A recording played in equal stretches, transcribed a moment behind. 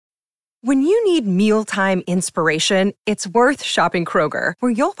When you need mealtime inspiration, it's worth shopping Kroger,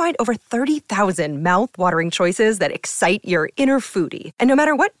 where you'll find over 30,000 mouth-watering choices that excite your inner foodie. And no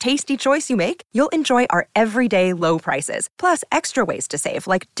matter what tasty choice you make, you'll enjoy our everyday low prices, plus extra ways to save,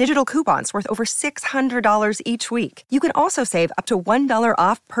 like digital coupons worth over $600 each week. You can also save up to $1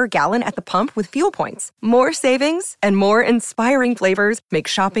 off per gallon at the pump with fuel points. More savings and more inspiring flavors make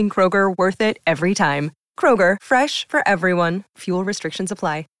shopping Kroger worth it every time. Kroger, fresh for everyone. Fuel restrictions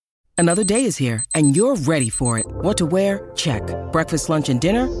apply. Another day is here, and you're ready for it. What to wear? Check. Breakfast, lunch, and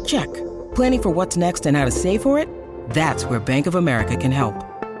dinner? Check. Planning for what's next and how to save for it? That's where Bank of America can help.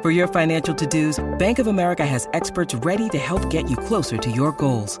 For your financial to-dos, Bank of America has experts ready to help get you closer to your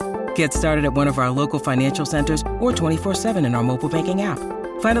goals. Get started at one of our local financial centers or 24/7 in our mobile banking app.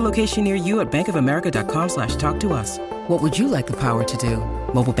 Find a location near you at bankofamerica.com/talktous. What would you like the power to do?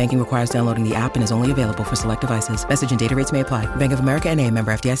 Mobile banking requires downloading the app and is only available for select devices. Message and data rates may apply. Bank of America N.A.,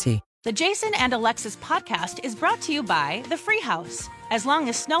 member FDIC. The Jason and Alexis podcast is brought to you by The Free House. As long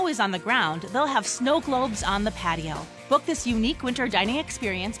as snow is on the ground, they'll have snow globes on the patio. Book this unique winter dining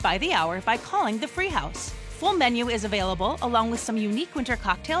experience by the hour by calling The Free House. Full menu is available along with some unique winter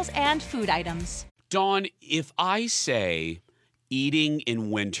cocktails and food items. Dawn, if I say eating in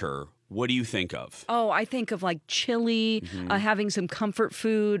winter, what do you think of? Oh, I think of like chili, having some comfort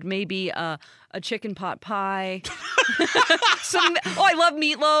food, maybe a chicken pot pie. I love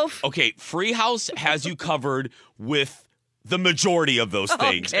meatloaf. Okay, Free House has you covered with the majority of those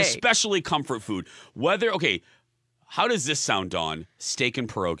things, especially comfort food. How does this sound, Dawn? Steak and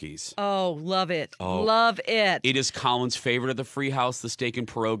pierogies. Oh, love it. Love it. It is Colin's favorite at the Free House, the steak and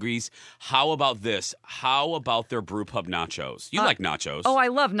pierogies. How about this? How about their brew pub nachos? You like nachos. Oh, I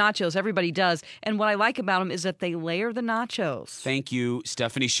love nachos. Everybody does. And what I like about them is that they layer the nachos. Thank you.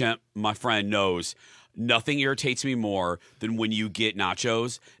 Stephanie Shemp, my friend, knows nothing irritates me more than when you get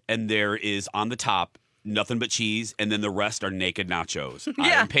nachos and there is on the top nothing but cheese, and then the rest are naked nachos. I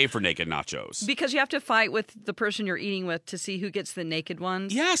didn't pay for naked nachos. Because you have to fight with the person you're eating with to see who gets the naked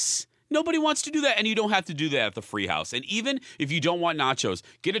ones. Yes. Nobody wants to do that, and you don't have to do that at the Free House. And even if you don't want nachos,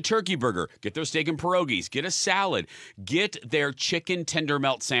 get a turkey burger, get their steak and pierogies, get a salad, get their chicken tender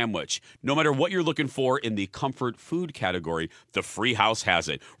melt sandwich. No matter what you're looking for in the comfort food category, the Free House has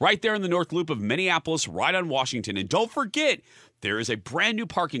it. Right there in the North Loop of Minneapolis, right on Washington. And don't forget, there is a brand new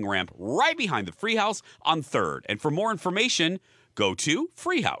parking ramp right behind the Free House on 3rd. And for more information, go to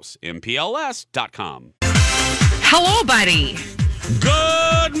freehousempls.com. Hello, buddy.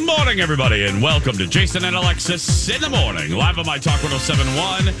 Good morning, everybody, and welcome to Jason and Alexis in the morning, live on My Talk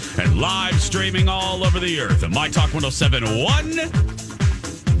 1071 and live streaming all over the earth at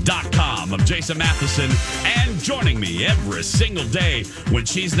MyTalk1071.com. I'm Jason Matheson, and joining me every single day when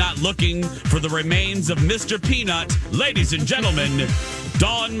she's not looking for the remains of Mr. Peanut, ladies and gentlemen,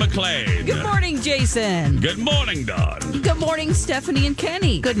 Dawn McClain. Good morning, Jason. Good morning, Dawn. Good morning, Stephanie and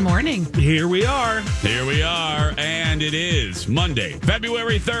Kenny. Good morning. Here we are, and it is Monday,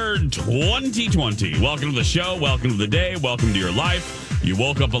 February 3rd, 2020. Welcome to the show, welcome to the day, welcome to your life. You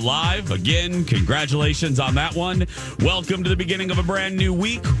woke up alive. Again, congratulations on that one. Welcome to the beginning of a brand new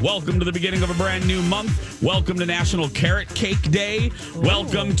week. Welcome to the beginning of a brand new month. Welcome to National Carrot Cake Day. Ooh.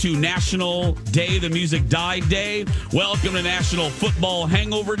 Welcome to National Day the Music Died Day. Welcome to National Football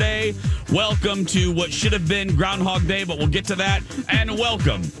Hangover Day. Welcome to what should have been Groundhog Day, but we'll get to that. And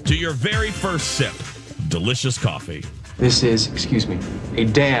welcome to your very first sip of delicious coffee. This is, excuse me, a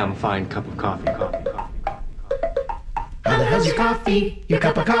damn fine cup of coffee. How the hell's your coffee? Your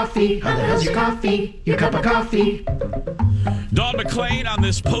cup of coffee. How the hell's your coffee? Your cup of coffee. Dawn McClain on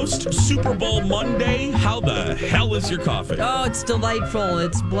this post-Super Bowl Monday. How the hell is your coffee? Oh, it's delightful.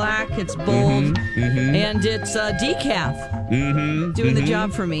 It's black, it's bold, and it's decaf. Doing the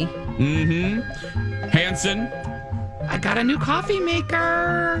job for me. Hanson? I got a new coffee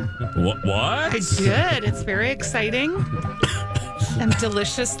maker. What? I did. It's very exciting. I'm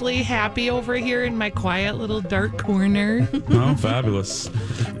deliciously happy over here in my quiet little dark corner. Oh, fabulous.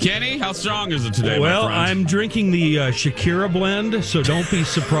 Kenny, how strong is it today, Well, my friend? I'm drinking the Shakira blend, so don't be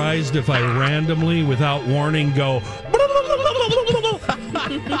surprised if I randomly, without warning, go...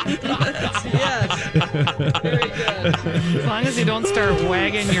 Yes. Very good. As long as you don't start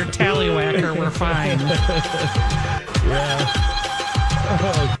wagging your tallywhacker, we're fine. Yeah.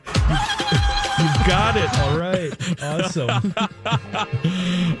 You got it. All right. Awesome.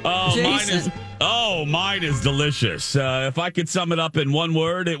 Mine is delicious. If I could sum it up in one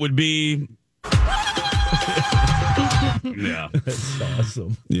word, it would be... Yeah. That's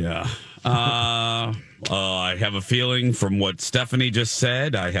awesome. Yeah. I have a feeling from what Stephanie just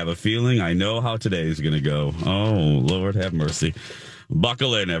said. I have a feeling I know how today is going to go. Oh, Lord have mercy.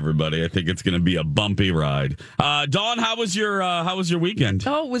 Buckle in, everybody. I think it's going to be a bumpy ride. Dawn, how was your weekend?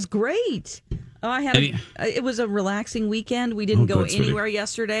 Oh, it was great. Oh, it was a relaxing weekend. We didn't go anywhere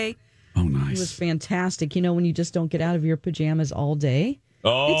yesterday. Oh, nice. It was fantastic. You know, when you just don't get out of your pajamas all day.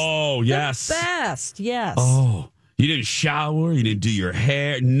 Oh, yes. The best, yes. Oh, you didn't shower? You didn't do your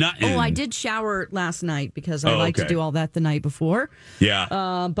hair? Nothing? Oh, I did shower last night because I like to do all that the night before.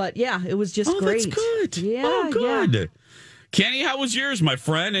 Yeah. But yeah, it was just great. That's good. Yeah, good. Yeah. Kenny, how was yours, my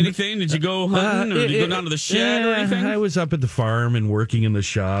friend? Anything? Did you go hunting or did you go down to the shed or anything? I was up at the farm and working in the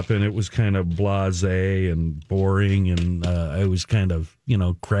shop, and it was kind of blasé and boring, and I was kind of,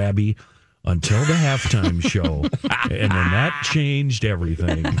 crabby until the halftime show. And then that changed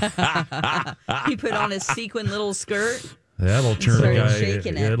everything. He put on his sequin little skirt. That'll turn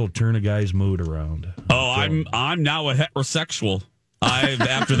it'll turn a guy's mood around. Oh, so. I'm now a heterosexual.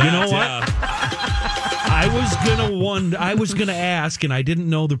 After that, you know what? I was gonna ask, and I didn't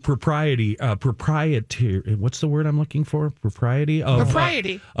know the propriety. What's the word I'm looking for? Propriety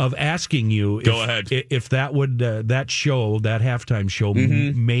of asking you. Go ahead. If that would that halftime show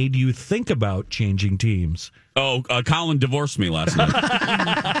made you think about changing teams. Oh, Colin divorced me last night.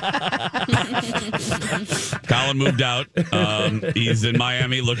 Colin moved out. He's in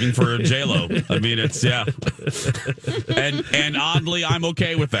Miami looking for J-Lo. I mean, and oddly, I'm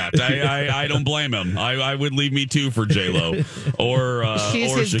okay with that. I don't blame him. I would leave me too for J-Lo.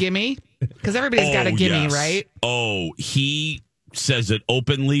 She's his gimme? Because everybody's got a gimme, right? Oh, he says it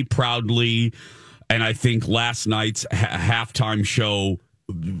openly, proudly, and I think last night's halftime show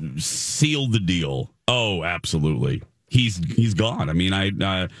sealed the deal. Oh, absolutely. He's gone. I mean,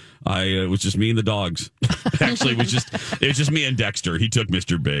 it was just me and the dogs. Actually, it was just me and Dexter. He took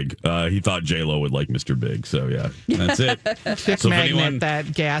Mr. Big. He thought J-Lo would like Mr. Big. So yeah, that's it. Chick Magnet,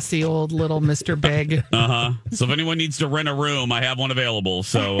 that gassy old little Mr. Big. So if anyone needs to rent a room, I have one available.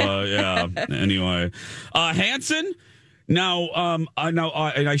 So yeah. Anyway, Hanson. Now,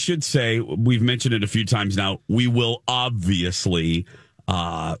 and I should say, we've mentioned it a few times now. We will obviously,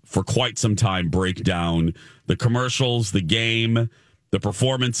 for quite some time, break down the commercials, the game, the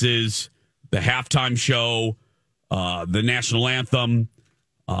performances, the halftime show, the national anthem,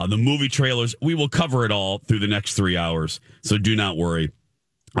 the movie trailers. We will cover it all through the next 3 hours, so do not worry.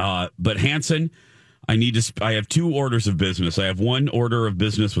 But Hanson, I have 2 orders of business. I have one order of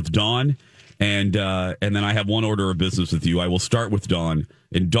business with Dawn, and then I have one order of business with you. I will start with Dawn.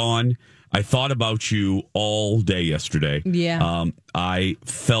 And Dawn, I thought about you all day yesterday. Yeah. I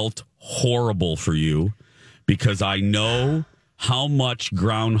felt horrible for you because I know how much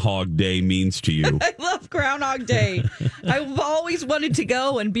Groundhog Day means to you. I love Groundhog Day. I've always wanted to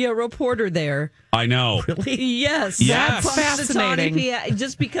go and be a reporter there. I know. Really? Yes. That's fascinating.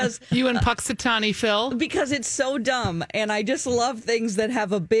 Just because... You and Puxatawny Phil? Because it's so dumb, and I just love things that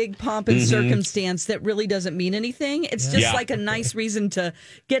have a big pomp and circumstance that really doesn't mean anything. It's just like a nice reason to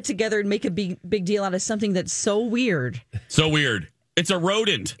get together and make a big deal out of something that's so weird. So weird. It's a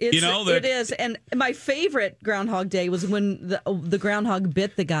rodent, It is, and my favorite Groundhog Day was when the groundhog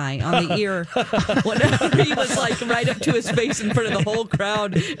bit the guy on the ear. Whenever he was like right up to his face in front of the whole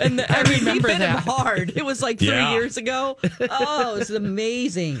crowd, and I remember he bit him hard. It was like 3 years ago. Oh, it was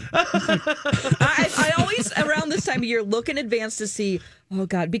amazing. I always around this time of year look in advance to see. Oh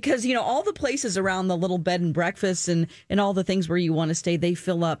God, because all the places around the little bed and breakfast and all the things where you want to stay, they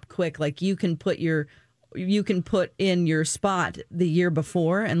fill up quick. Like you can put in your spot the year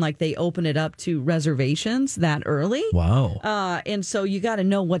before, and like they open it up to reservations that early. Wow. And so you got to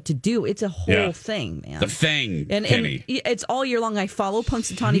know what to do. It's a whole thing, man. The thing, and it's all year long. I follow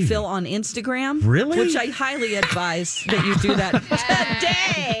Punxsutawney Phil on Instagram. Really? Which I highly advise that you do that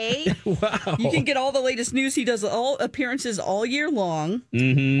today. Wow. You can get all the latest news. He does all appearances all year long.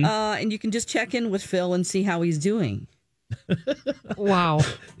 And you can just check in with Phil and see how he's doing. Wow.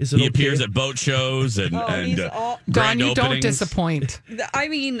 He appears at boat shows and Dawn, you openings. don't disappoint. I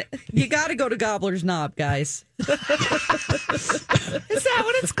mean, you got to go to Gobbler's Knob, guys. Is that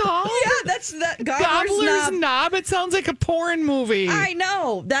what it's called? Yeah, that's that Gobbler's Knob. It sounds like a porn movie. I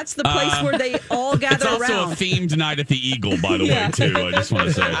know. That's the place where they all gather around. It's also a themed night at the Eagle, by the way, too. I just want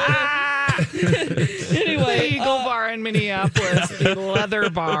to say. Anyway, the Eagle Bar in Minneapolis, the leather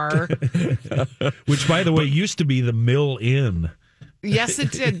bar. Which, by the way, used to be the Mill Inn Yes,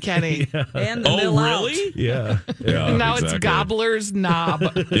 it did, Kenny. And the mill out. Really? Yeah. Yeah. Now it's Gobbler's Knob.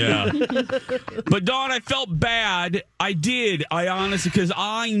 Yeah. But Dawn, I felt bad. I did. I honestly, because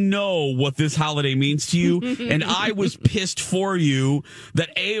I know what this holiday means to you. And I was pissed for you that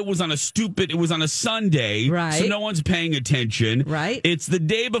it was on a Sunday. Right. So no one's paying attention. Right. It's the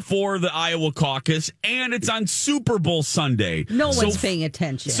day before the Iowa caucus and it's on Super Bowl Sunday. No one's paying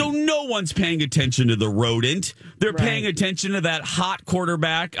attention. So no one's paying attention to the rodent. They're paying attention to that hot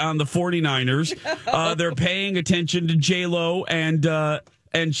quarterback on the 49ers. They're paying attention to J-Lo and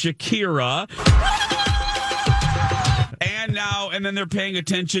Shakira. And then they're paying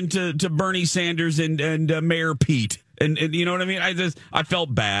attention to Bernie Sanders and Mayor Pete. And you know what I mean? I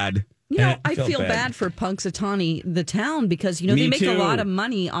felt bad. I feel bad for Punxsutawney, the town, because they make a lot of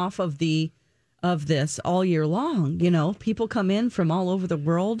money off of this all year long. People come in from all over the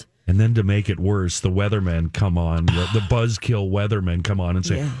world. And then to make it worse, the weathermen come on, the buzzkill weathermen come on and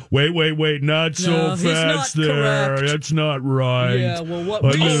say, wait, not so fast there. Correct. That's not right. Yeah, well, what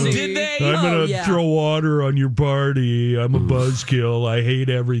did they? I'm going to throw water on your party. I'm a buzzkill. I hate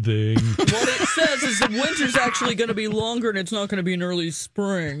everything. What it says is the winter's actually going to be longer and it's not going to be an early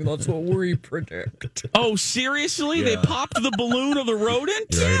spring. That's what we predict. Oh, seriously? They popped the balloon of the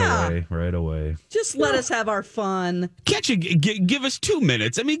rodent? Right away. Just let us have our fun. Can't you give us 2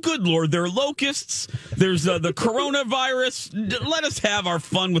 minutes? I mean, good Lord, there are locusts. There's the coronavirus. Let us have our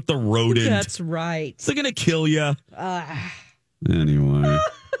fun with the rodent. That's right. They're going to kill you. Anyway.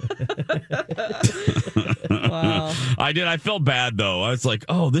 Wow. I felt bad, though. I was like,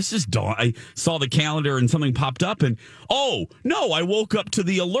 oh, this is dawn. I saw the calendar and something popped up. And, oh, no, I woke up to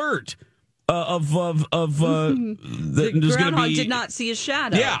the alert. The groundhog did not see a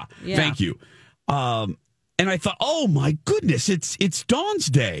shadow. Yeah. Thank you. And I thought, oh my goodness, it's Dawn's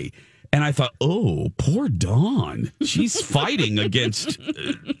day. And I thought, oh, poor Dawn. She's fighting against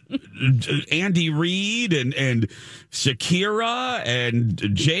Andy Reid and Shakira and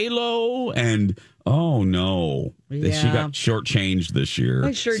J-Lo and oh no. Yeah. She got shortchanged this year.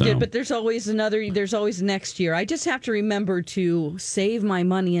 I sure did, but there's always next year. I just have to remember to save my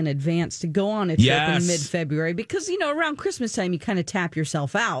money in advance to go on a trip in mid-February because, around Christmas time, you kind of tap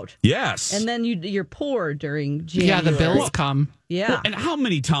yourself out. Yes. And then you're poor during January. Yeah, the bills come. Yeah. Well, and how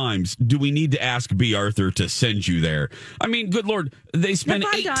many times do we need to ask B. Arthur to send you there? I mean, good Lord, they spend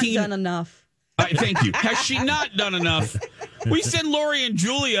Have I not done enough? Thank you. Has she not done enough? We send Lori and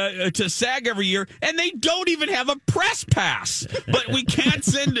Julia to SAG every year, and they don't even have a press pass. But we can't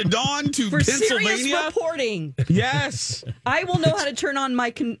send Dawn to For Pennsylvania. serious reporting. Yes. I will know how to turn on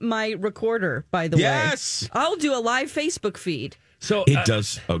my recorder, by the way. Yes. I'll do a live Facebook feed. So it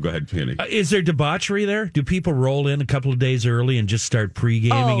does. Oh, go ahead, Penny. Is there debauchery there? Do people roll in a couple of days early and just start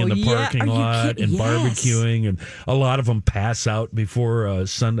pre-gaming in the parking lot and barbecuing? And a lot of them pass out before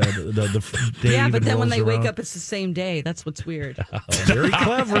Sunday. The day yeah, but then when they around. wake up, it's the same day. That's what's weird. Very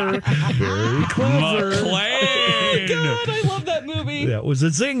clever. Very clever. McLean. Oh, God, I love that movie. That was a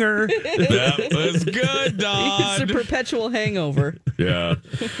zinger. That was good, Dawn. It's a perpetual hangover. Yeah.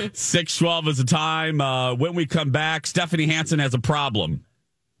 6:12 is the time. When we come back, Stephanie Hansen has a problem.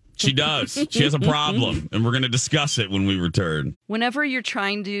 She does. She has a problem, and we're going to discuss it when we return. Whenever you're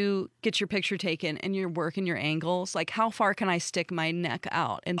trying to get your picture taken and you're working your angles, like how far can I stick my neck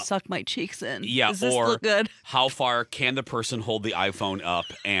out and suck my cheeks in? Yeah, Does this or look good? How far can the person hold the iPhone up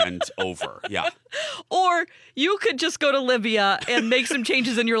and over? Yeah. Or you could just go to Livia and make some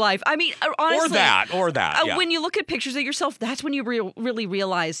changes in your life. I mean, honestly. Or that. Yeah. When you look at pictures of yourself, that's when you really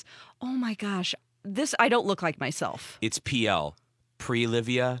realize, oh my gosh, I don't look like myself. It's PL.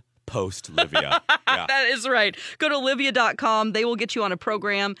 Pre-Livia, post-Livia. Yeah. That is right. Go to Livia.com. They will get you on a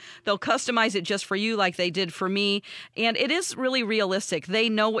program. They'll customize it just for you like they did for me. And it is really realistic. They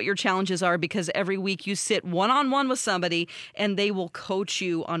know what your challenges are because every week you sit one-on-one with somebody and they will coach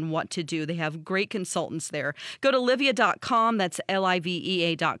you on what to do. They have great consultants there. Go to Livia.com. That's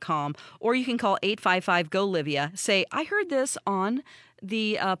Livea.com. Or you can call 855-GO-LIVIA. Say, I heard this on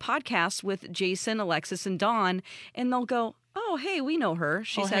the podcast with Jason, Alexis, and Dawn. And they'll go, oh, hey, we know her.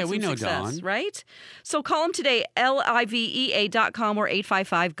 She's had some success, Dawn. right? So call them today, Livea.com or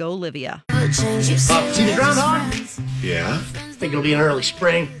 855-GO-LIVIA. See the groundhog? Yeah? Think it'll be an early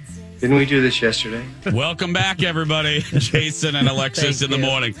spring. Didn't we do this yesterday? Welcome back, everybody. Jason and Alexis in the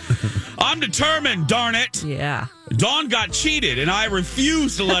morning. I'm determined, darn it. Yeah. Dawn got cheated, and I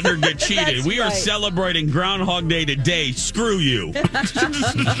refuse to let her get cheated. We are celebrating Groundhog Day today. Screw you.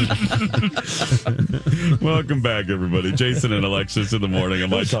 Welcome back, everybody. Jason and Alexis in the morning on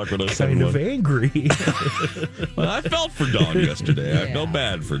My Talk 107. Kind of angry. Well, I felt for Dawn yesterday. I felt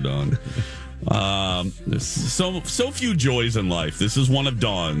bad for Dawn. There's so few joys in life. This is one of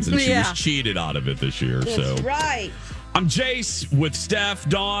Dawn's, and she was cheated out of it this year. That's right. I'm Jace with Steph,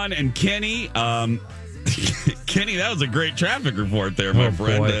 Dawn, and Kenny. Kenny, that was a great traffic report there, my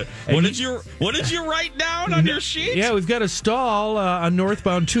friend. What did you write down on your sheet? Yeah, we've got a stall on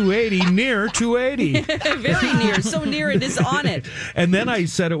northbound 280 near 280. Very near, so near it is on it. And then I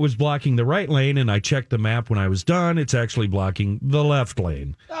said it was blocking the right lane, and I checked the map when I was done. It's actually blocking the left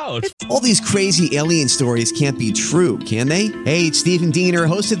lane. All these crazy alien stories can't be true, can they? Hey, it's Stephen Diener,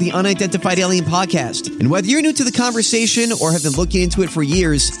 host of the Unidentified Alien Podcast. And whether you're new to the conversation or have been looking into it for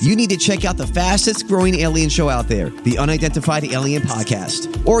years, you need to check out the fastest growing alien show out there, the Unidentified Alien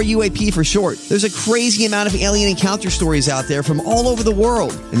Podcast, or UAP for short. There's a crazy amount of alien encounter stories out there from all over the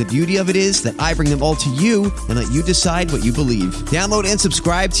world. And the beauty of it is that I bring them all to you and let you decide what you believe. Download and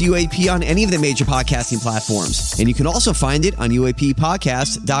subscribe to UAP on any of the major podcasting platforms. And you can also find it on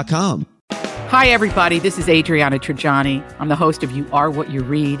UAPpodcast.com. Hi, everybody. This is Adriana Trajani. I'm the host of You Are What You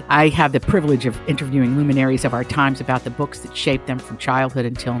Read. I have the privilege of interviewing luminaries of our times about the books that shaped them from childhood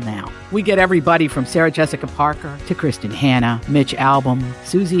until now. We get everybody from Sarah Jessica Parker to Kristen Hanna, Mitch Albom,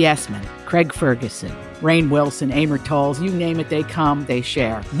 Susie Essman, Craig Ferguson, Rainn Wilson, Amor Tolls, you name it, they come, they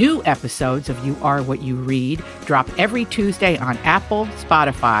share. New episodes of You Are What You Read drop every Tuesday on Apple,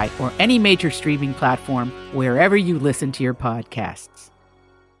 Spotify, or any major streaming platform wherever you listen to your podcasts.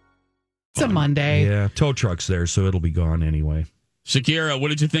 It's a Monday. Yeah, tow truck's there, so it'll be gone anyway. Shakira, what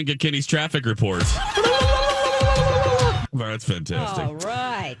did you think of Kenny's traffic report? That's fantastic. All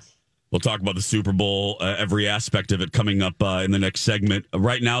right. We'll talk about the Super Bowl, every aspect of it coming up in the next segment.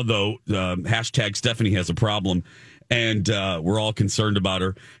 Right now, though, hashtag Stephanie has a problem, and we're all concerned about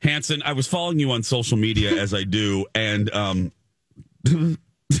her. Hanson, I was following you on social media as I do, and and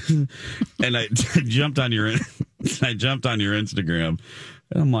I jumped on your Instagram,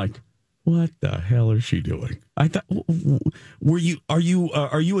 and I'm like, what the hell is she doing? I thought,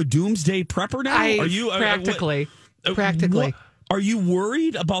 are you a doomsday prepper now? Are you practically? Are you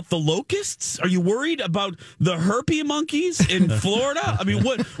worried about the locusts? Are you worried about the herpy monkeys in Florida? I mean,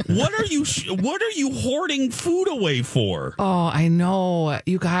 what are you hoarding food away for? Oh, I know,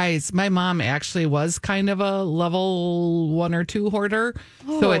 you guys. My mom actually was kind of a level 1 or 2 hoarder,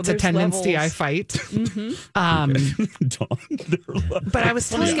 so it's a tendency I fight. Mm-hmm. But I was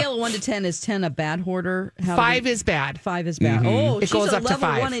telling on a scale of 1 to 10, is 10 a bad hoarder? 5 is bad. 5 is bad. Mm-hmm. Oh, it she's goes a up to level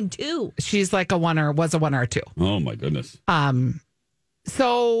 5. 1 and 2. She's like was a 1 or 2. Oh my goodness.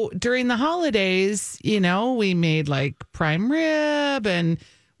 So during the holidays, we made like prime rib, and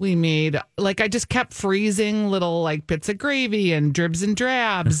we made I just kept freezing little bits of gravy and dribs and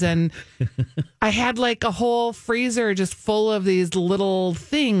drabs. And I had a whole freezer just full of these little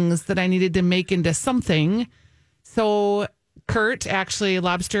things that I needed to make into something. So Kurt, actually,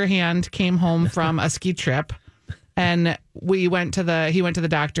 Lobster Hand, came home from a ski trip. And he went to the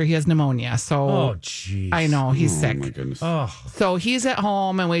doctor. He has pneumonia. So, jeez. I know he's sick. Oh my goodness. So he's at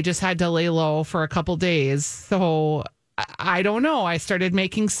home, and we just had to lay low for a couple days. So I don't know. I started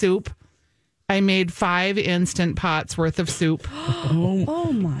making soup. I made 5 Instant Pots worth of soup.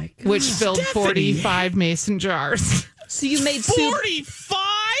 Oh my God. Which filled 45 mason jars. So you made soup. 45?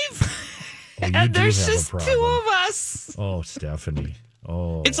 Oh, and there's just 2 of us. Oh, Stephanie.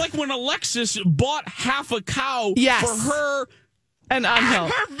 Oh, it's like when Alexis bought half a cow for her and her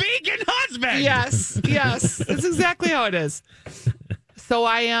vegan husband. Yes, that's exactly how it is. So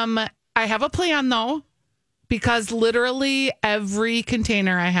I have a plan though, because literally every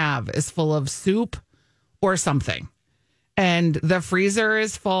container I have is full of soup or something. And the freezer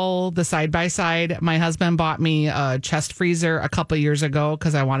is full, the side-by-side. My husband bought me a chest freezer a couple years ago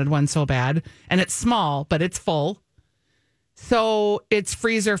because I wanted one so bad. And it's small, but it's full. So it's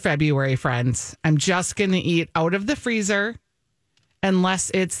freezer February, friends. I'm just going to eat out of the freezer, unless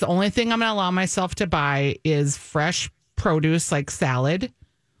it's the only thing I'm going to allow myself to buy is fresh produce like salad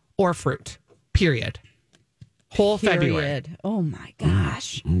or fruit, period. Whole February. Oh my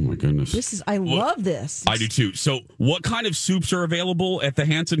gosh. Oh my goodness. I love this. I do too. So what kind of soups are available at the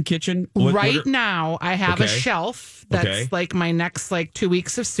Hanson Kitchen? Now, I have a shelf that's like my next 2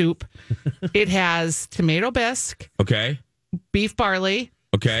 weeks of soup. It has tomato bisque. Okay. Beef barley,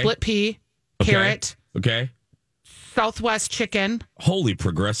 split pea, carrot, Southwest chicken. Holy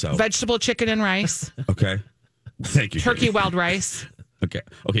progresso. Vegetable chicken and rice. Okay. Thank you. Turkey wild rice. Okay.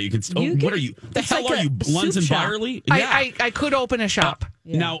 You can. What are you? The hell are you? Lunds and Byerly? Yeah. I could open a shop.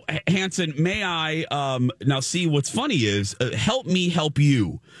 Now, Hanson, may I? Now, see, what's funny is help me help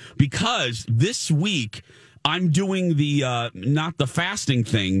you, because this week I'm doing the not the fasting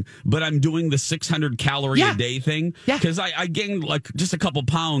thing, but I'm doing the 600 calorie a day thing. Yeah. Because I gained like just a couple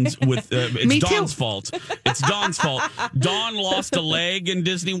pounds with it's Me Dawn's too. fault. It's Dawn's fault. Dawn lost a leg in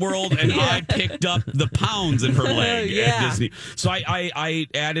Disney World, and I picked up the pounds in her leg at Disney. So I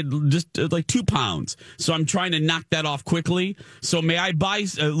added just like 2 pounds. So I'm trying to knock that off quickly. So may I buy?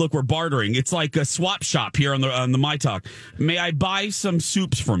 Look, we're bartering. It's like a swap shop here on the My Talk. May I buy some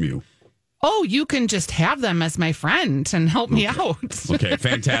soups from you? Oh, you can just have them as my friend and help me out. Okay,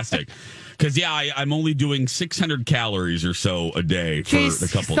 fantastic. Because, I'm only doing 600 calories or so a day for a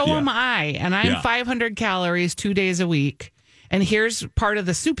couple. So am I. And I'm 500 calories 2 days a week. And here's part of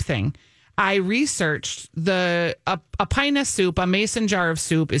the soup thing. I researched a pint of soup, a mason jar of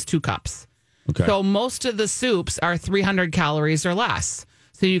soup is 2 cups. Okay. So most of the soups are 300 calories or less.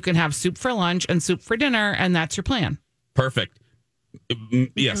 So you can have soup for lunch and soup for dinner, and that's your plan. Perfect.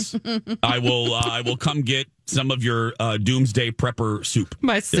 Yes, I will come get some of your doomsday prepper soup.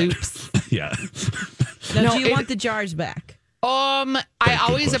 My soups. Yeah. Now, do you want the jars back? I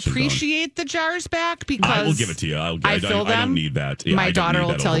always appreciate the jars back because I will give it to you. I fill them. I don't need that. Yeah, my I don't daughter need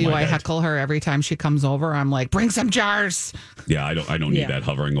will that tell over you my I head. heckle her every time she comes over. I'm like, bring some jars. Yeah, I don't need that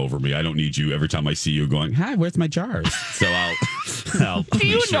hovering over me. I don't need you every time I see you going, "Hi, where's my jars?" So I'll Do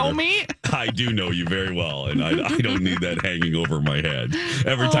you make sure know me? I do know you very well, and I don't need that hanging over my head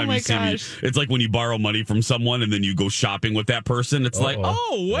every time my you see me. gosh. It's like when you borrow money from someone and then you go shopping with that person. It's like,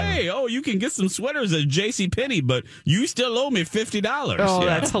 you can get some sweaters at JCPenney, but you still owe me $50. Oh,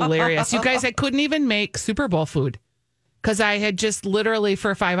 that's hilarious. You guys, I couldn't even make Super Bowl food because I had just literally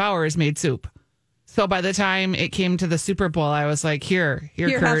for 5 hours made soup. So by the time it came to the Super Bowl, I was like, here,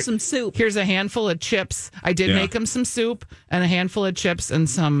 Here, Kurt, have some soup. Here's a handful of chips. I did make him some soup and a handful of chips and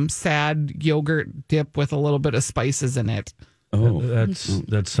some sad yogurt dip with a little bit of spices in it. Oh, that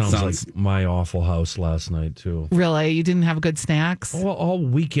sounds like my Awful House last night too. Really? You didn't have good snacks? All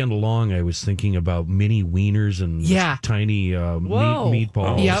weekend long, I was thinking about mini wieners and tiny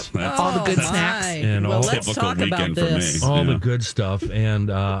meatballs. Yep, all the good snacks. And well, all let's typical talk about weekend for me. this. all the good stuff. And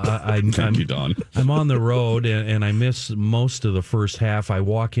Thank you, Don. I'm on the road and I miss most of the first half. I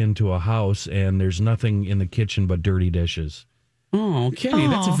walk into a house and there's nothing in the kitchen but dirty dishes. Oh, Kenny,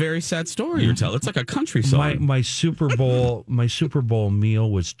 that's a very sad story you're telling. It's like a country song. My Super Bowl meal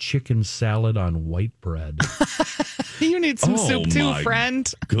was chicken salad on white bread. You need some soup too, my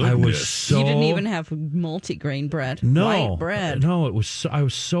friend. Goodness. I was so You didn't even have multigrain bread. no White bread. No, it was I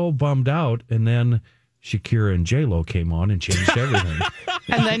was so bummed out, and then Shakira and J-Lo came on and changed everything.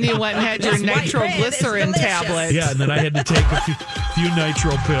 And then you went and had your This white bread is nitroglycerin delicious. tablet. Yeah, and then I had to take a few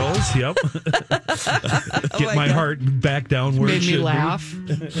nitro pills. Yep. Get my heart back down where it Made should me be. laugh.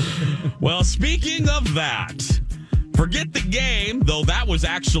 Well, speaking of that, forget the game, though that was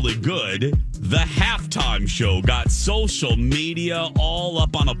actually good. The halftime show got social media all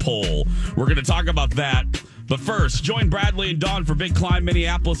up on a poll. We're going to talk about that. But first, join Bradley and Dawn for Big Climb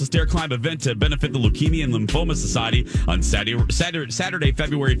Minneapolis, a stair climb event to benefit the Leukemia and Lymphoma Society on Saturday,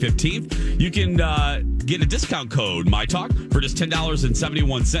 February 15th. You can get a discount code, MyTalk, for just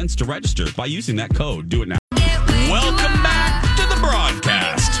 $10.71 to register by using that code. Do it now. Welcome back to the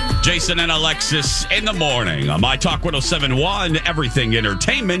broadcast. Jason and Alexis in the morning on MyTalk 107.1, Everything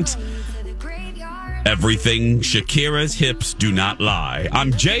Entertainment. Everything Shakira's hips do not lie.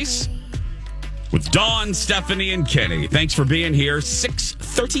 I'm Jace. With Dawn, Stephanie, and Kenny. Thanks for being here.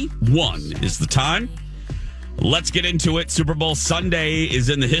 6:31 is the time. Let's get into it. Super Bowl Sunday is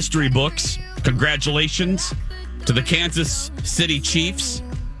in the history books. Congratulations to the Kansas City Chiefs,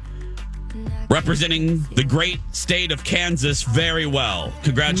 representing the great state of Kansas very well.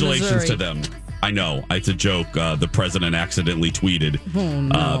 Congratulations Missouri. to them. I know. It's a joke. The president accidentally tweeted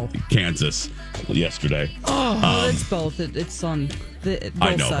Kansas yesterday. Oh, it's both. It's on I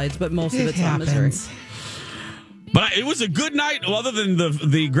both know. sides, but most of it's on Missouri. But it was a good night. Other than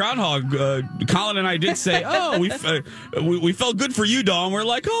the groundhog, Colin and I did say, we felt good for you, Dawn. We're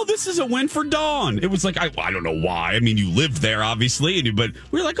like, this is a win for Dawn. It was like, I don't know why. I mean, you lived there, obviously, but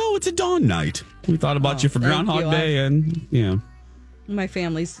we were like, it's a Dawn night. We thought about you for thank Groundhog you. Day, and yeah. My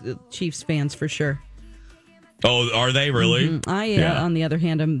family's Chiefs fans for sure. Oh, are they really? Mm-hmm. I, on the other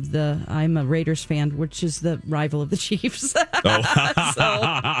hand, I'm a Raiders fan, which is the rival of the Chiefs. So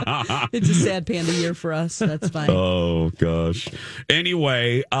it's a sad panda year for us. That's fine. Oh gosh.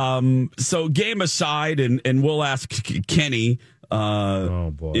 Anyway, so game aside, and we'll ask Kenny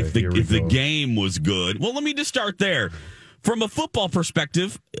if the game was good. Well, let me just start there. From a football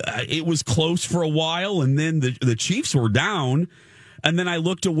perspective, it was close for a while, and then the Chiefs were down. And then I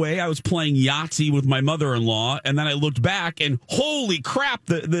looked away. I was playing Yahtzee with my mother-in-law, and then I looked back, and holy crap,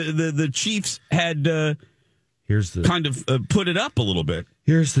 the Chiefs had Here's the kind of put it up a little bit.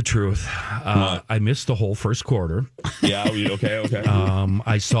 Here's the truth. I missed the whole first quarter. Yeah. Okay.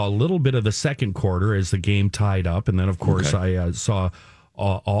 I saw a little bit of the second quarter as the game tied up, and then of course I saw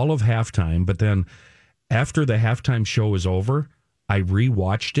all of halftime. But then after the halftime show was over, I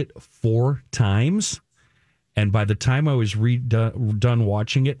rewatched it 4 times, and by the time I was done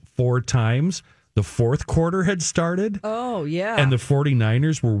watching it 4 times, the fourth quarter had started. Oh yeah, and the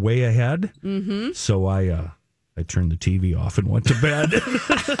 49ers were way ahead. Mm-hmm. So I turned the TV off and went to bed.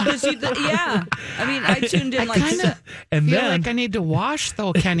 Yeah. I mean, I tuned in I feel like I need to wash,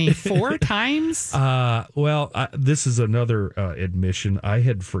 though, Kenny, 4 times. This is another admission. I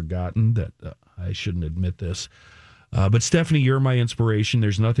had forgotten that I shouldn't admit this. But Stephanie, you're my inspiration.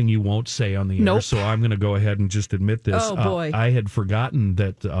 There's nothing you won't say on the air, so I'm going to go ahead and just admit this. Oh, boy. I had forgotten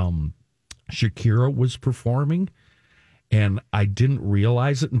that Shakira was performing, and I didn't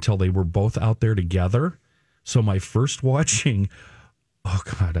realize it until they were both out there together. So my first watching, oh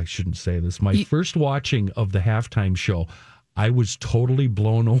God, I shouldn't say this. My first watching of the halftime show, I was totally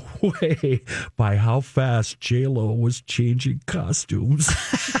blown away by how fast J-Lo was changing costumes.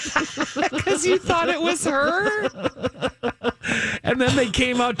 Because you thought it was her? And then they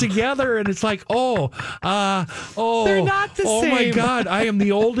came out together, and it's like, they're not the same. Oh my God, I am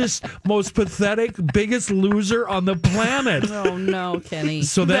the oldest, most pathetic, biggest loser on the planet. Oh no, Kenny.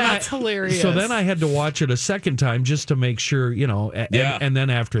 So then That's hilarious. So then I had to watch it a second time just to make sure, and then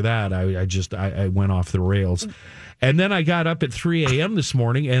after that, I went off the rails. And then I got up at 3 a.m. this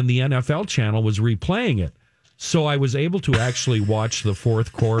morning, and the NFL channel was replaying it. So I was able to actually watch the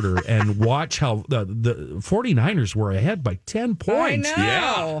fourth quarter and watch how the 49ers were ahead by 10 points. I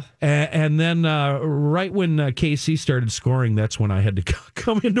know. Yeah. And then right when KC started scoring, that's when I had to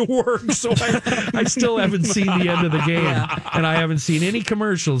come into work. So I still haven't seen the end of the game. Yeah. And I haven't seen any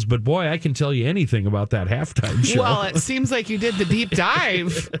commercials. But, boy, I can tell you anything about that halftime show. Well, it seems like you did the deep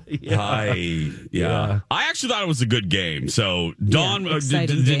dive. Yeah. I actually thought it was a good game. So, Dawn,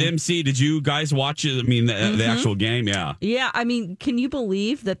 did MC, did you guys watch it? I mean, the actual game, yeah. I mean, can you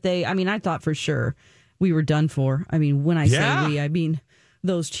believe that I thought for sure we were done for. I mean, when I say we, I mean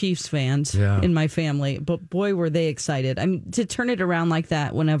those Chiefs fans in my family. But boy, were they excited! I mean, to turn it around like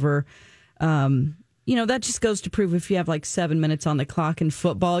that, whenever, that just goes to prove if you have like 7 minutes on the clock in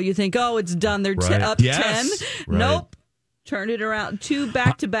football, you think, oh, it's done. They're up 10. Right. Nope, turn it around. 2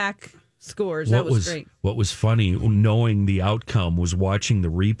 back-to-back scores. That was great. What was funny, knowing the outcome, was watching the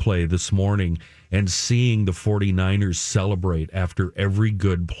replay this morning and seeing the 49ers celebrate after every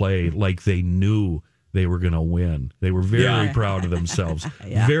good play like they knew they were going to win. They were very proud of themselves,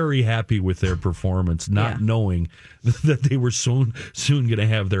 very happy with their performance, not knowing that they were soon going to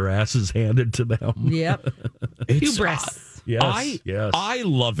have their asses handed to them. Yep. Hubris. Yes. I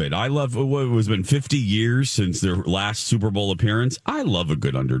love it. I love what it was been 50 years since their last Super Bowl appearance. I love a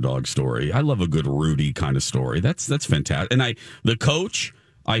good underdog story. I love a good Rudy kind of story. That's fantastic. And the coach,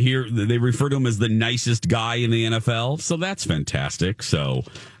 I hear they refer to him as the nicest guy in the NFL, so that's fantastic. So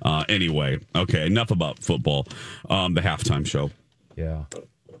anyway, okay, enough about football. The halftime show. Yeah.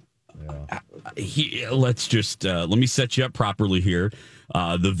 Let's just let me set you up properly here.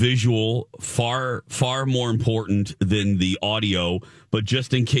 The visual far more important than the audio, but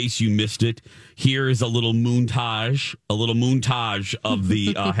just in case you missed it, here is a little montage of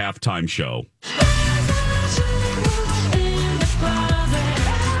the halftime show.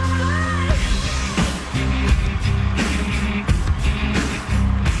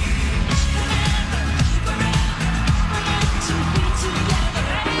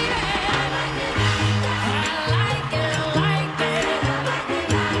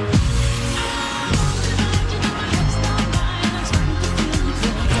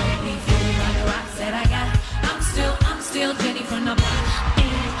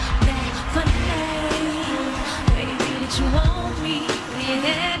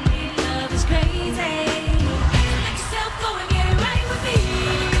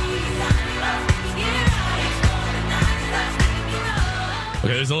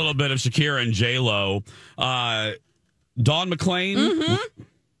 Okay, there's a little bit of Shakira and J-Lo. Dawn McClain,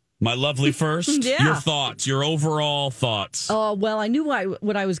 my lovely first. Your thoughts, your overall thoughts. Oh, well, I knew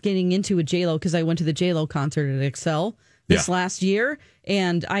what I was getting into with J-Lo because I went to the J-Lo concert at Excel this last year,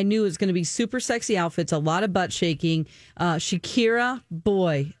 and I knew it was going to be super sexy outfits, a lot of butt shaking. Shakira,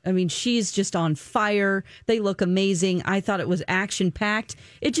 boy, I mean, she's just on fire. They look amazing. I thought it was action-packed.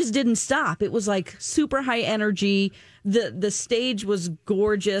 It just didn't stop. It was like super high energy. The stage was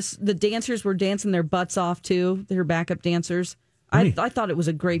gorgeous. The dancers were dancing their butts off, too. Their backup dancers. I thought it was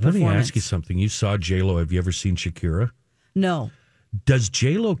a great performance. Let me ask you something. You saw J-Lo. Have you ever seen Shakira? No. Does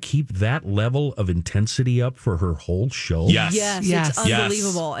J-Lo keep that level of intensity up for her whole show? Yes. It's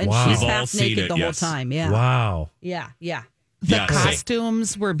unbelievable. And Wow. she's We've all half seen naked it, the yes. whole time. Yeah. Wow. Yeah. The Yes.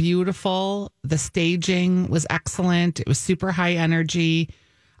 costumes were beautiful. The staging was excellent. It was super high energy.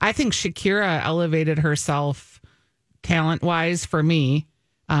 I think Shakira elevated herself talent-wise for me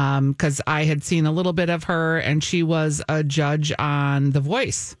because I had seen a little bit of her, and she was a judge on The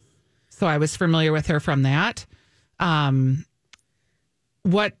Voice. So I was familiar with her from that.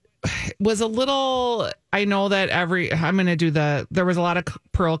 What was a little, I know that I'm going to do there was a lot of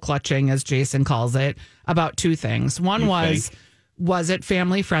pearl clutching, as Jason calls it, about two things. One was it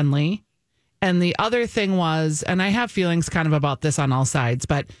family friendly? And the other thing was, and I have feelings kind of about this on all sides,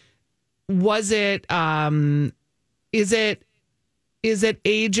 but was it, is it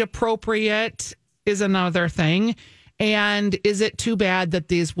age appropriate is another thing. And is it too bad that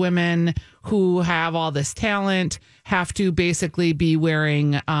these women who have all this talent have to basically be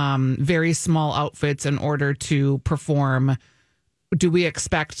wearing very small outfits in order to perform? Do we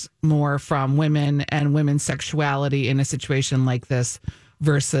expect more from women and women's sexuality in a situation like this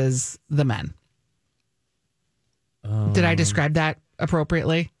versus the men? Did I describe that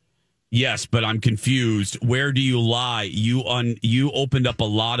appropriately? Yes, but I'm confused. Where do you lie? You opened up a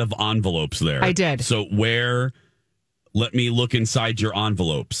lot of envelopes there. I did. So where? Let me look inside your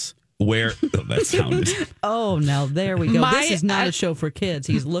envelopes. Where? Oh, that sounded. Oh, now there we go. This is not a show for kids.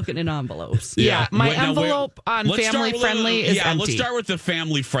 He's looking in envelopes. Yeah, my Wait, now, envelope on family friendly is empty. Let's start with the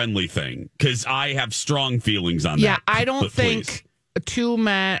family friendly thing because I have strong feelings on that. Yeah, I don't But think please. two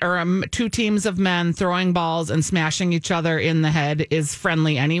men or two teams of men throwing balls and smashing each other in the head is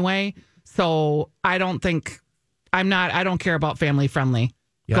friendly anyway. So I don't care about family friendly.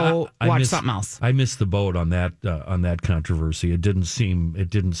 Yeah, Go I watch missed- something else. I missed the boat on that controversy. It didn't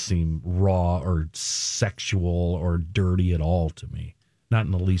seem raw or sexual or dirty at all to me. Not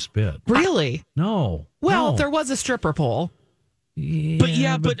in the least bit. Really? No. Well, no. there was a stripper pole. But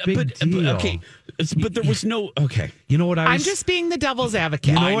big deal. okay. But there was no okay. You know what I'm just being the devil's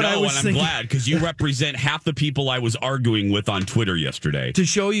advocate. You know I what know, I was and I'm thinking? glad because you represent half the people I was arguing with on Twitter yesterday. To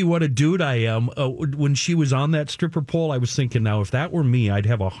show you what a dude I am, when she was on that stripper pole, I was thinking, now, if that were me, I'd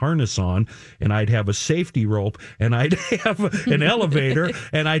have a harness on, and I'd have a safety rope, and I'd have an elevator,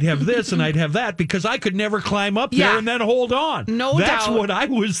 and I'd have this, and I'd have that, because I could never climb up there and then hold on. No That's doubt. what I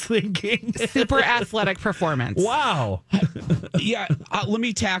was thinking. Super athletic performance. Wow. Yeah, let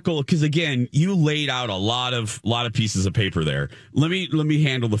me tackle because again, you laid out a lot of pieces of paper there. Let me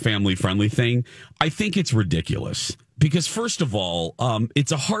handle the family friendly thing. I think it's ridiculous because first of all,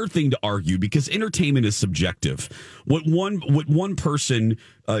 it's a hard thing to argue because entertainment is subjective. What one person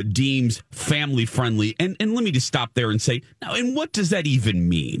deems family friendly, and let me just stop there and say now, and what does that even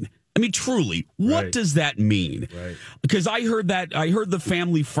mean? I mean, truly, what Right. does that mean? Right. Because I heard the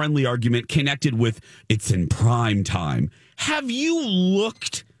family friendly argument connected with it's in prime time. Have you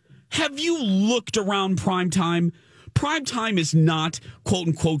looked around prime time? Prime time is not quote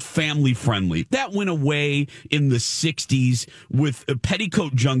unquote family friendly. That went away in the 60s with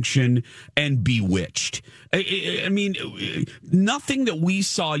Petticoat Junction and Bewitched. I mean, nothing that we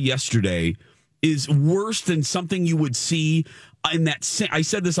saw yesterday is worse than something you would see in that. I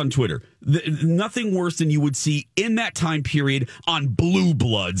said this on Twitter. Nothing worse than you would see in that time period on Blue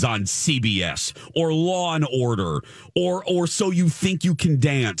Bloods on CBS or Law and Order or So You Think You Can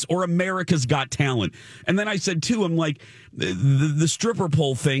Dance or America's Got Talent. And then I said too, I'm like the stripper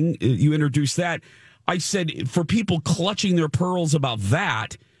pole thing. You introduced that. I said for people clutching their pearls about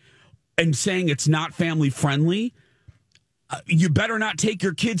that and saying it's not family friendly. You better not take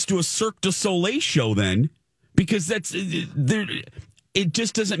your kids to a Cirque du Soleil show then, because it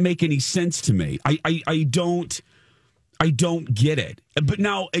just doesn't make any sense to me. I don't get it. But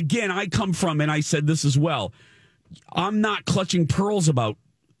now again, I come from, and I said this as well, I'm not clutching pearls about,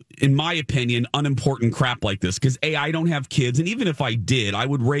 in my opinion, unimportant crap like this because I don't have kids, and even if I did, I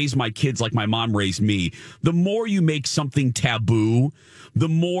would raise my kids like my mom raised me. The more you make something taboo, the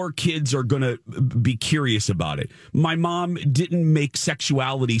more kids are going to be curious about it. My mom didn't make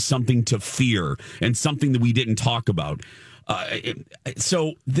sexuality something to fear and something that we didn't talk about.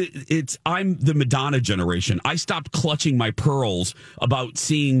 So I'm the Madonna generation. I stopped clutching my pearls about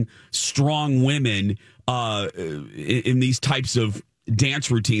seeing strong women in these types of dance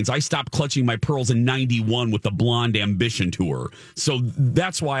routines. I stopped clutching my pearls in 91 with the Blonde Ambition tour. So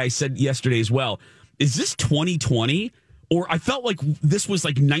that's why I said yesterday as well, is this 2020? Or I felt like this was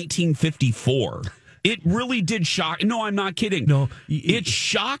like 1954. It really did shock. No, I'm not kidding. No, it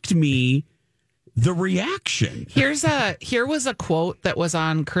shocked me the reaction. Here was a quote that was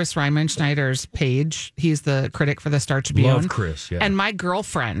on Chris Riemenschneider's page. He's the critic for the Star Tribune. Love Chris, yeah. And my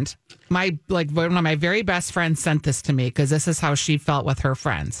girlfriend, one of my very best friends, sent this to me because this is how she felt with her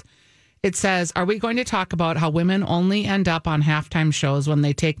friends. It says, "Are we going to talk about how women only end up on halftime shows when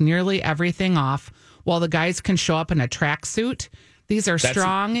they take nearly everything off, while the guys can show up in a tracksuit? These are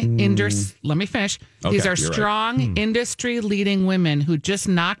strong let me finish. Okay, These are you're strong right. industry-leading women who just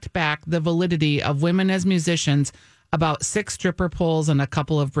knocked back the validity of women as musicians about 6 stripper poles and a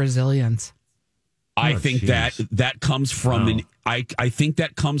couple of Brazilians." I think that comes from I think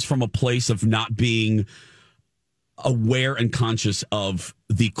that comes from a place of not being aware and conscious of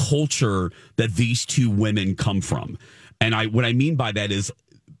the culture that these two women come from. And what I mean by that is,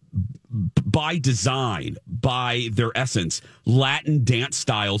 by design, by their essence, Latin dance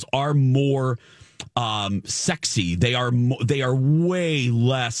styles are more sexy. They are way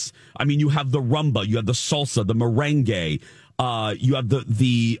less. I mean, you have the rumba, you have the salsa, the merengue, you have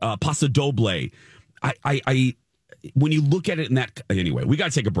the paso doble. I when you look at it in that, anyway, we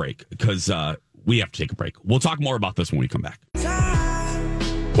got to take a break because we have to take a break. We'll talk more about this when we come back.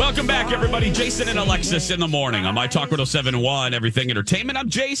 Welcome back, everybody. Jason and Alexis in the morning on My Talk 107.1, Everything Entertainment. I'm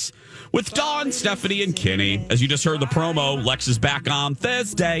Jace with Dawn, Stephanie, and Kenny. As you just heard the promo, Lex is back on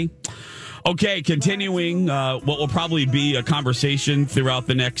Thursday. Okay, continuing what will probably be a conversation throughout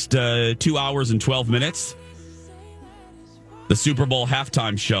the next 2 hours and 12 minutes. The Super Bowl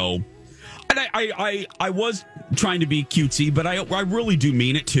halftime show. And I was trying to be cutesy, but I really do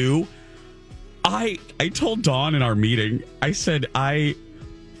mean it, too. I told Dawn in our meeting, I said, I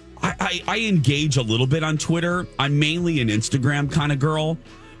engage a little bit on Twitter. I'm mainly an Instagram kind of girl.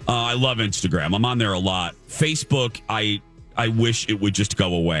 I love Instagram. I'm on there a lot. Facebook, I wish it would just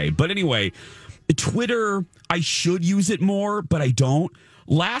go away. But anyway, Twitter, I should use it more, but I don't.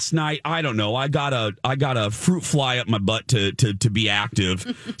 Last night, I don't know. I got a fruit fly up my butt to be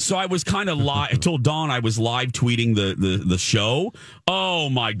active. So I was kind of I told Dawn I was live tweeting the show. Oh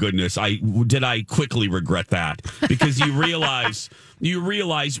my goodness! I quickly regret that, because you realize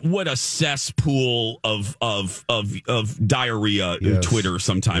what a cesspool of diarrhea Twitter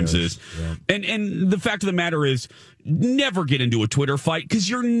sometimes is. Yeah. And the fact of the matter is, never get into a Twitter fight, because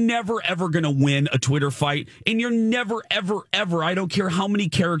you're never ever going to win a Twitter fight, and you're never ever, I don't care how many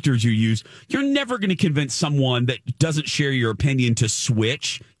characters you use, you're never going to convince someone that doesn't share your opinion to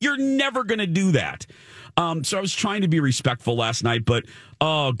switch. You're never going to do that. So I was trying to be respectful last night, but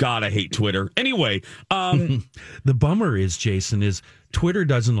oh God, I hate Twitter. Anyway, the bummer is, Jason, is Twitter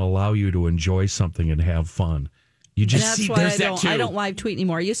doesn't allow you to enjoy something and have fun. You just and that's why I don't live tweet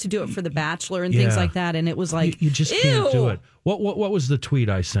anymore. I used to do it for The Bachelor and things like that, and it was like, you just can't do it. What was the tweet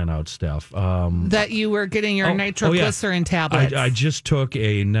I sent out, Steph? That you were getting your nitroglycerin tablets. I just took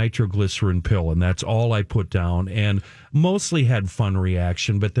a nitroglycerin pill, and that's all I put down, and mostly had fun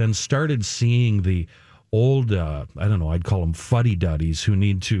reaction, but then started seeing the old, I don't know, I'd call them fuddy-duddies who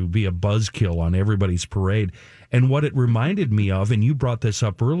need to be a buzzkill on everybody's parade. And what it reminded me of, and you brought this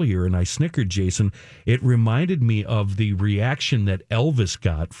up earlier, and I snickered, Jason, it reminded me of the reaction that Elvis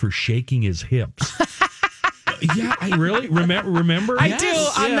got for shaking his hips. Yeah, I really remember. I do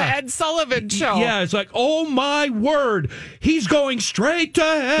on the Ed Sullivan show. Yeah, it's like, oh my word, he's going straight to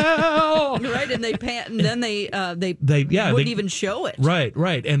hell. Right, and they pant, and then they wouldn't even show it.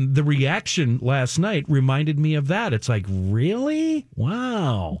 Right, and the reaction last night reminded me of that. It's like, really?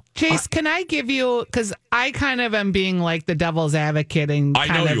 Wow. Chase, can I give you, because I kind of am being like the devil's advocate, and I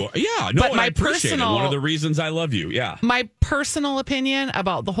know you are. Yeah, no, but I appreciate it. One of the reasons I love you. Yeah, my personal opinion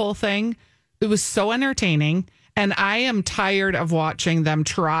about the whole thing. It was so entertaining, and I am tired of watching them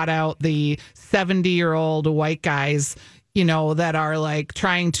trot out the 70-year-old white guys, that are like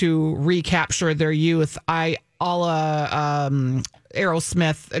trying to recapture their youth. Aerosmith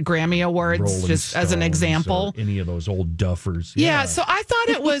Grammy Awards, Rolling just Stones, as an example. Any of those old duffers. Yeah, so I thought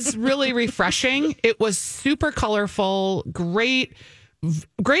it was really refreshing. It was super colorful, great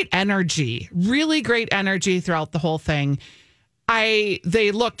energy, really great energy throughout the whole thing.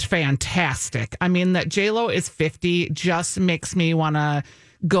 They looked fantastic. I mean, that J-Lo is 50 just makes me want to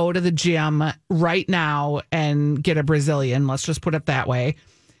go to the gym right now and get a Brazilian. Let's just put it that way.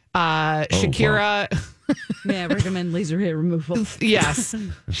 Shakira. Wow. Yeah, I recommend laser hair removal. Yes.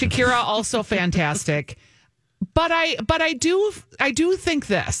 Shakira also fantastic. But I do think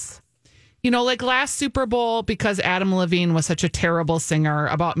this. Like last Super Bowl, because Adam Levine was such a terrible singer,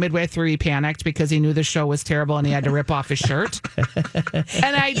 about midway through he panicked because he knew the show was terrible and he had to rip off his shirt.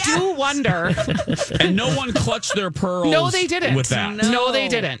 And I do wonder. And no one clutched their pearls. No, they didn't. With that. No, they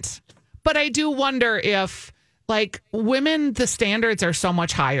didn't. But I do wonder if, like women, the standards are so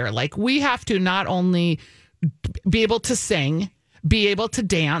much higher. Like we have to not only be able to sing, be able to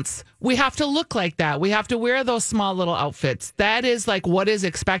dance. We have to look like that. We have to wear those small little outfits. That is like what is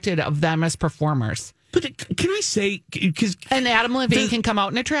expected of them as performers. But can I say, because and Adam Levine can come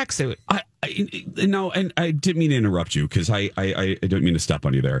out in a tracksuit. No, and I didn't mean to interrupt you because I don't mean to step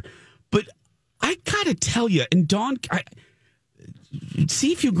on you there, but I gotta tell you, and Dawn,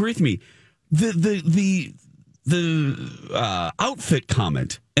 see if you agree with me. The outfit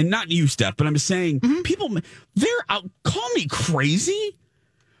comment, and not you, Steph, but I'm just saying, people, they're out. Call me crazy,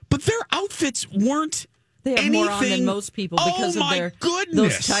 but their outfits weren't. They have more on than most people because of their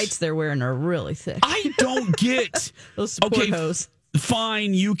goodness. Those tights they're wearing are really thick. I don't get those support hose.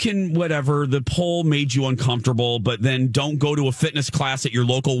 Fine, you can whatever. The poll made you uncomfortable, but then don't go to a fitness class at your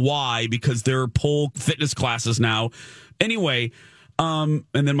local Y because there are pole fitness classes now. Anyway, and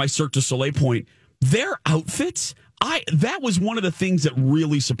then my Cirque du Soleil point. Their outfits, that was one of the things that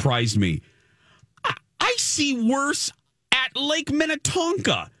really surprised me. I see worse at Lake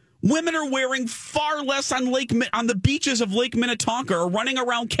Minnetonka. Women are wearing far less on the beaches of Lake Minnetonka or running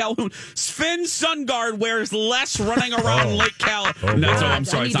around Calhoun. Sven Sundgaard wears less running around Lake Calhoun. I'm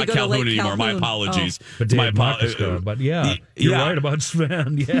sorry, it's not Calhoun anymore. My apologies. But but yeah, you're right about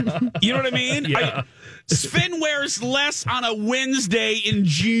Sven. Yeah, you know what I mean? Yeah. Sven wears less on a Wednesday in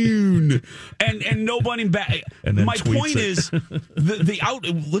June, and nobody back. My point is the out.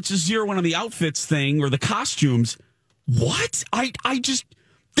 Let's just zero in on the outfits thing or the costumes. What I just.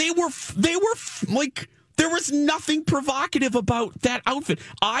 They were like, there was nothing provocative about that outfit.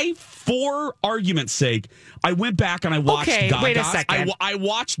 For argument's sake, I went back and I watched Gaga's. Wait a second. I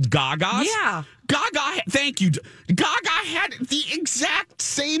watched Gaga's. Yeah. Gaga, thank you. Gaga had the exact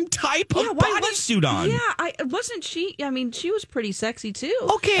same type of bodysuit on. Yeah, wasn't she? I mean, she was pretty sexy too.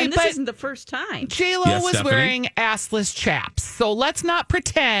 Okay, and this isn't the first time. J-Lo was Stephanie? wearing assless chaps. So let's not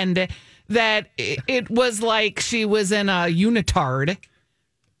pretend that it was like she was in a unitard.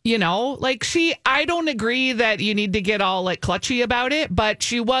 You know, like I don't agree that you need to get all like clutchy about it, but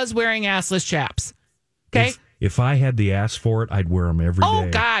she was wearing assless chaps. Okay. If I had the ass for it, I'd wear them every day. Oh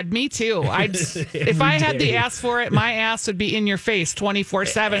God, me too. If I had the ass for it, my ass would be in your face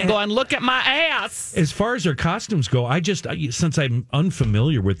 24/7 going, look at my ass. As far as their costumes go, since I'm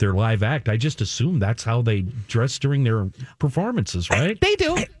unfamiliar with their live act, I just assume that's how they dress during their performances, right? They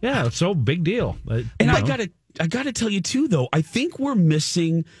do. Yeah, so big deal. And I gotta tell you too, though, I think we're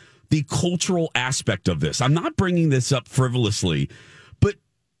missing the cultural aspect of this. I'm not bringing this up frivolously, but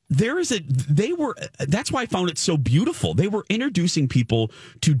that's why I found it so beautiful. They were introducing people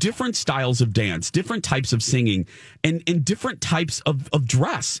to different styles of dance, different types of singing, and different types of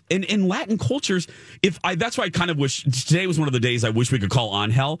dress. And in Latin cultures, that's why I kind of wish today was one of the days I wish we could call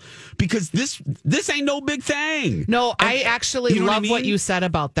Angel, because this ain't no big thing. No, I actually love what you said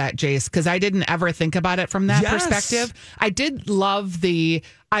about that, Jace, because I didn't ever think about it from that perspective. I did love a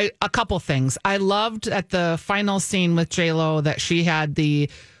couple things. I loved at the final scene with J-Lo that she had the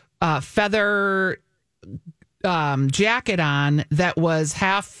feather jacket on that was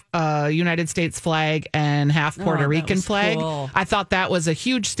half United States flag and half Puerto Rican flag. Cool. I thought that was a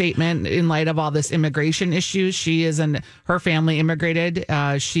huge statement in light of all this immigration issues. Her family immigrated.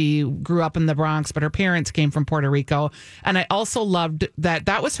 She grew up in the Bronx, but her parents came from Puerto Rico. And I also loved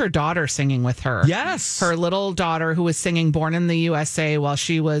that was her daughter singing with her. Yes. Her little daughter who was singing Born in the USA while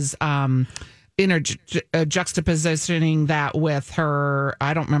she was juxtapositioning that with her.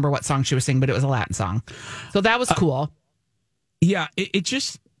 I don't remember what song she was singing, but it was a Latin song. So that was cool. Yeah, it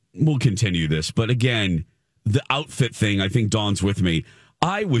just, we'll continue this. But again, the outfit thing, I think Dawn's with me.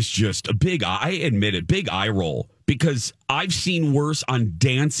 I was just I admit it, big eye roll, because I've seen worse on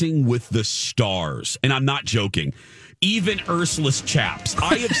Dancing with the Stars. And I'm not joking. Even Ursula's chaps.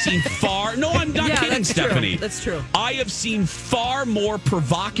 I have seen no, I'm not kidding, Stephanie. That's true. I have seen far more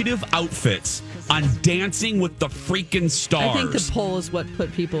provocative outfits on Dancing with the freaking Stars. I think the poll is what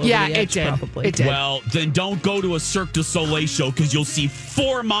put people over the edge, probably. It did. Well, then don't go to a Cirque du Soleil show because you'll see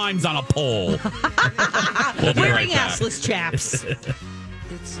 4 mimes on a pole. Wearing assless chaps.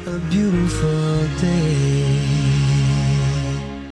 It's a beautiful day.